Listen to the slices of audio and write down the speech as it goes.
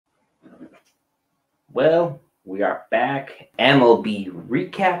Well, we are back. MLB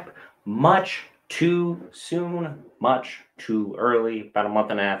recap. Much too soon, much too early. About a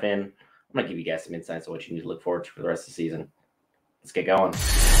month and a half in. I'm going to give you guys some insights on what you need to look forward to for the rest of the season. Let's get going.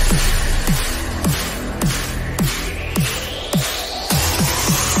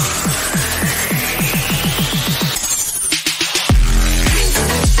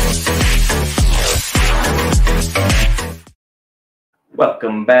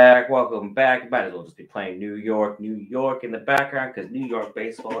 Welcome back. You might as well just be playing New York in the background because New York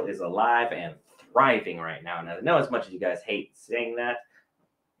baseball is alive and thriving right now. And I know as much as you guys hate saying that,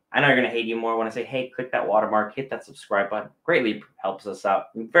 I know you're going to hate you more when I say, hey, click that watermark, hit that subscribe button. Greatly helps us out.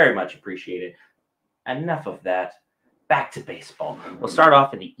 We very much appreciate it. Enough of that. Back to baseball. We'll start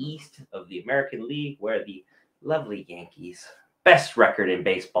off in the East of the American League where the lovely Yankees, best record in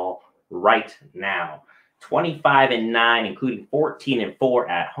baseball right now. 25-9, including 14-4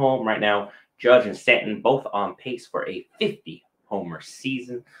 at home right now. Judge and Stanton both on pace for a 50-homer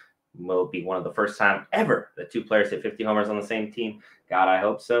season. Will be one of the first time ever that two players hit 50 homers on the same team. God, I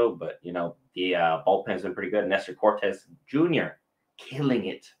hope so. But, the bullpen's been pretty good. Nestor Cortes Jr. killing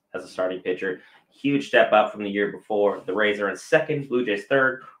it as a starting pitcher. Huge step up from the year before. The Rays are in second, Blue Jays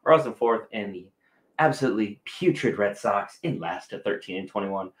third, Royals in fourth, and the absolutely putrid Red Sox in last at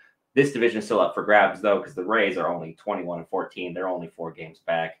 13-21. This division is still up for grabs, though, because the Rays are only 21-14. They're only 4 games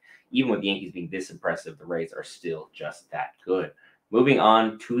back. Even with the Yankees being this impressive, the Rays are still just that good. Moving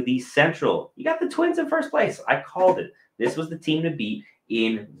on to the Central. You got the Twins in first place. I called it. This was the team to beat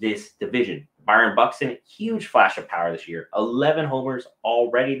in this division. Byron Buxton, huge flash of power this year. 11 homers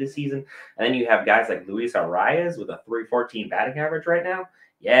already this season. And then you have guys like Luis Arias with a .314 batting average right now.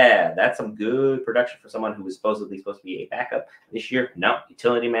 Yeah, that's some good production for someone who was supposed to be a backup this year. No,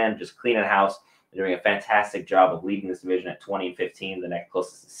 utility man, just cleaning house. They're doing a fantastic job of leading this division at 20-15. The next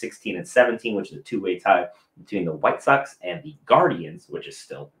closest is 16-17, which is a two-way tie between the White Sox and the Guardians, which is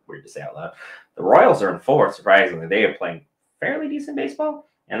still weird to say out loud. The Royals are in fourth, surprisingly. They are playing fairly decent baseball.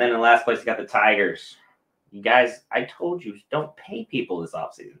 And then in last place, you got the Tigers. You guys, I told you, don't pay people this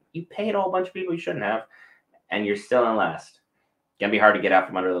offseason. You paid a whole bunch of people you shouldn't have, and you're still in last. It's going to be hard to get out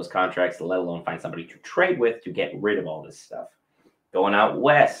from under those contracts, let alone find somebody to trade with to get rid of all this stuff. Going out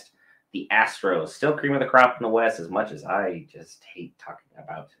west, the Astros, still cream of the crop in the West, as much as I just hate talking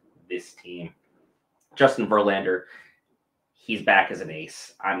about this team. Justin Verlander, he's back as an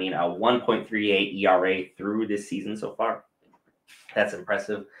ace. I mean, a 1.38 ERA through this season so far. That's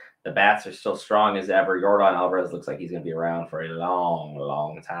impressive. The bats are still strong as ever. Yordan Alvarez looks like he's going to be around for a long,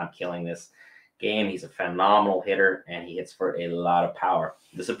 long time killing this game. He's a phenomenal hitter, and he hits for a lot of power.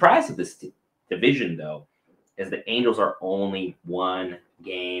 The surprise of this division, though, is the Angels are only 1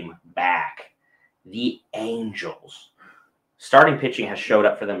 game back. The Angels. Starting pitching has showed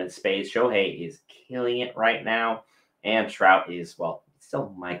up for them in spades. Shohei is killing it right now, and Trout is, well,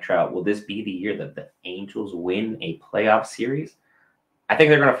 still Mike Trout. Will this be the year that the Angels win a playoff series? I think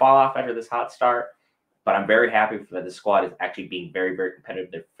they're going to fall off after this hot start, but I'm very happy that the squad is actually being very, very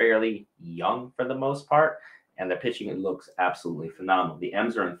competitive. They're fairly young for the most part, and their pitching, it looks absolutely phenomenal. The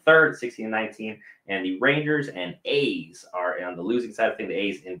M's are in third, 16-19, and the Rangers and A's are on the losing side of things. The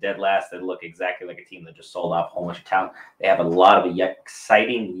A's in dead last. They look exactly like a team that just sold off a whole bunch of talent. They have a lot of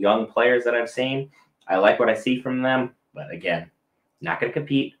exciting young players that I've seen. I like what I see from them, but again, not going to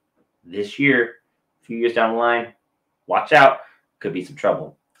compete this year. A few years down the line, watch out. Could be some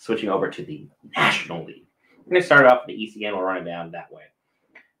trouble. Switching over to the National League. We're going to start off with the ECN. We'll run it down that way.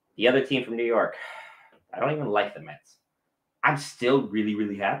 The other team from New York, I don't even like the Mets. I'm still really,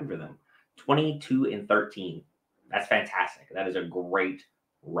 really happy for them. 22-13. That's fantastic. That is a great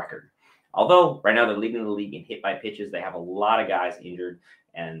record. Although right now they're leading the league in hit by pitches. They have a lot of guys injured.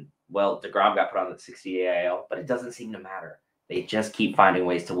 And, well, DeGrom got put on the 60 AIL, but it doesn't seem to matter. They just keep finding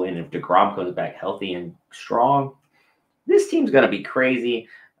ways to win. If DeGrom comes back healthy and strong, this team's going to be crazy.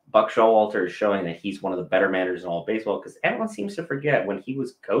 Buck Showalter is showing that he's one of the better managers in all of baseball because everyone seems to forget when he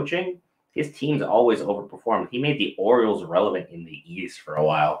was coaching, his teams always overperformed. He made the Orioles relevant in the East for a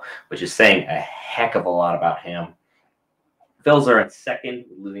while, which is saying a heck of a lot about him. Phils are in second,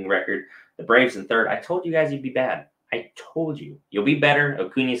 losing record. The Braves in third. I told you guys you'd be bad. I told you. You'll be better.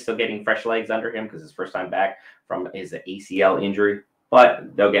 Acuna's still getting fresh legs under him because his first time back from his ACL injury,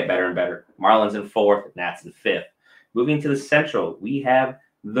 but they'll get better and better. Marlins in fourth, Nats in fifth. Moving to the Central, we have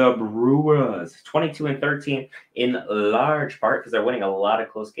the Brewers, 22-13, in large part because they're winning a lot of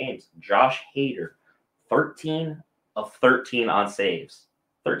close games. Josh Hader, 13 of 13 on saves.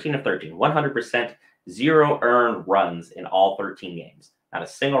 13 of 13, 100%, 0 earned runs in all 13 games. Not a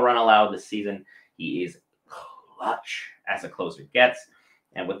single run allowed this season. He is clutch as a closer gets.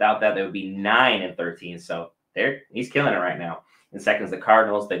 And without that, they would be 9-13. So he's killing it right now. And second is the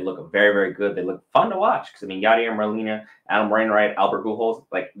Cardinals. They look very, very good. They look fun to watch. Because, I mean, Yadier Molina, Adam Wainwright, Albert Pujols,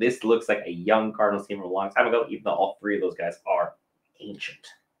 like this looks like a young Cardinals team from a long time ago, even though all three of those guys are ancient.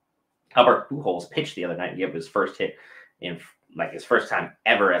 Albert Pujols pitched the other night and gave his first hit in like his first time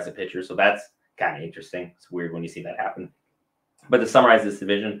ever as a pitcher. So that's kind of interesting. It's weird when you see that happen. But to summarize this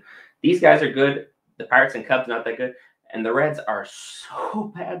division, these guys are good. The Pirates and Cubs not that good. And the Reds are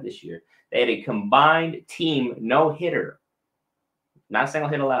so bad this year. They had a combined team no-hitter. Not a single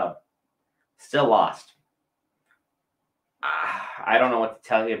hit allowed. Still lost. I don't know what to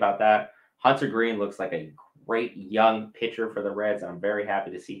tell you about that. Hunter Green looks like a great young pitcher for the Reds. I'm very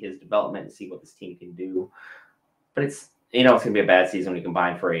happy to see his development and see what this team can do. But it's going to be a bad season when you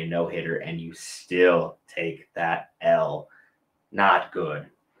combine for a no-hitter and you still take that L. Not good.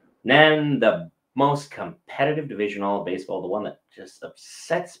 And then the most competitive division in all of baseball, the one that just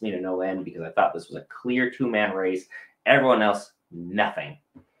upsets me to no end because I thought this was a clear two-man race. Everyone else, nothing.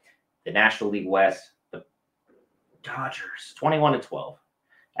 The National League West, the Dodgers, 21-12.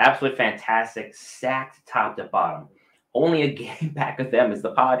 Absolutely fantastic, stacked top to bottom. Only a game back of them is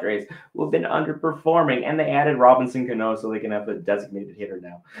the Padres, who have been underperforming, and they added Robinson Cano so they can have a designated hitter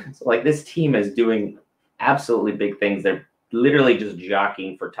now. So, like, this team is doing absolutely big things. They're literally just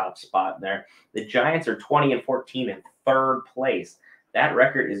jockeying for top spot there. The Giants are 20-14 in third place. That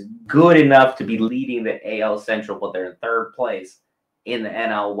record is good enough to be leading the AL Central, but they're in third place in the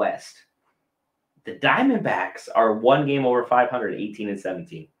NL West. The Diamondbacks are one game over 500,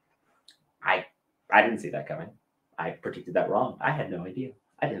 18-17. I didn't see that coming. I predicted that wrong. I had no idea.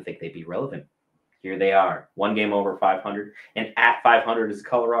 I didn't think they'd be relevant. Here they are, one game over 500, and at 500 is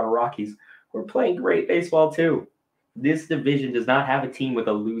Colorado Rockies. We're playing great baseball too. This division does not have a team with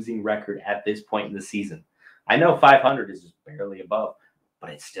a losing record at this point in the season. I know 500 is just barely above, but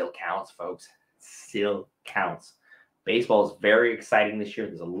it still counts, folks. It still counts. Baseball is very exciting this year.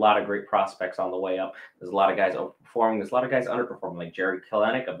 There's a lot of great prospects on the way up. There's a lot of guys overperforming. There's a lot of guys underperforming, like Jared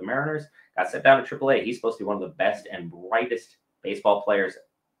Kelenic of the Mariners got sent down to AAA. He's supposed to be one of the best and brightest baseball players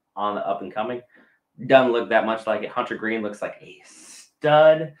on the up and coming. Doesn't look that much like it. Hunter Green looks like a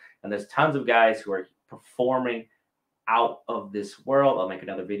stud. And there's tons of guys who are performing out of this world. I'll make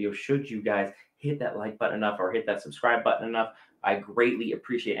another video. Should you guys hit that like button enough or hit that subscribe button enough, I greatly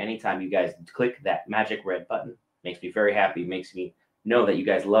appreciate anytime you guys click that magic red button. Makes me very happy. Makes me know that you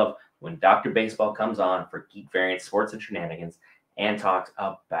guys love when Dr. Baseball comes on for Geek Variant Sports and Shenanigans and talks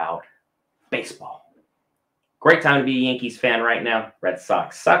about baseball. Great time to be a Yankees fan right now. Red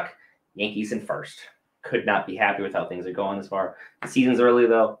Sox suck. Yankees in first. Could not be happy with how things are going this far. The season's early,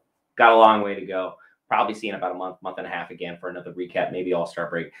 though. Got a long way to go. Probably seeing about a month and a half again for another recap, maybe All-Star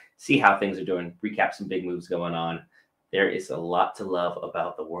break. See how things are doing. Recap some big moves going on. There is a lot to love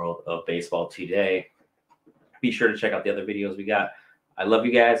about the world of baseball today. Be sure to check out the other videos we got. I love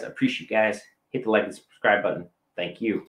you guys. I appreciate you guys. Hit the like and subscribe button. Thank you.